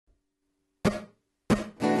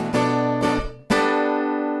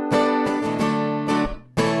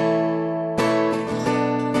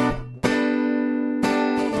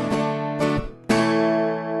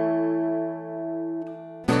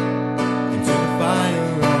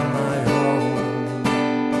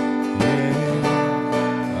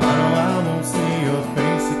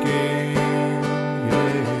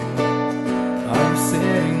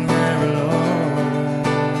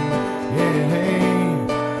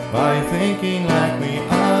Are you thinking like me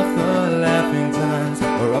of the laughing times,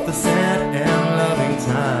 or of the sad and loving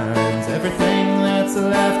times? Everything that's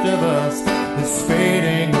left of us is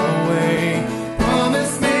fading away.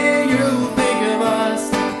 Promise me you'll think of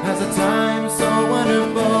us as a time so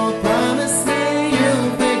wonderful. Promise me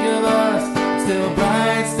you'll think of us still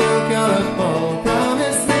bright, still colorful.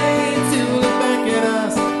 Promise me to look back at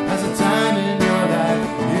us as a time in your life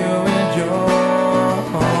you enjoy.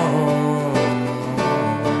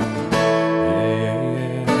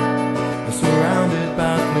 Surrounded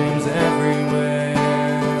by flames everywhere.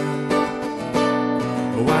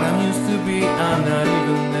 What I'm used to be, I'm not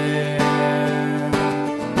even there.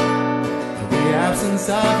 The absence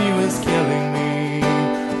of you is killing me.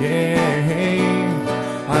 Yeah.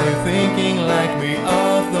 Are you thinking like me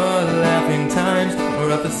of the laughing times, or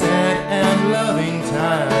of the sad and loving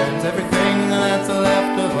times? Everything that's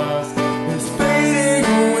left of us is fading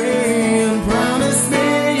away. And promise me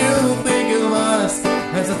you'll think of us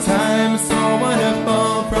as a time so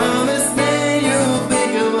wonderful. Promise me you'll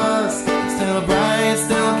think of us still bright,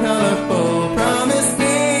 still colorful. Promise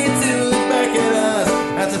me to look back at us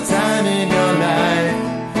as a time in your life.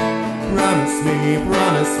 Promise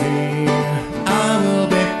me I will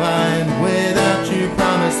be fine without you.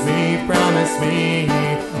 Promise me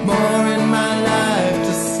more in my life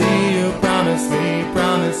to see you. Promise me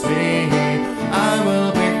I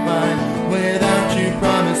will be fine without you.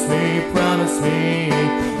 Promise me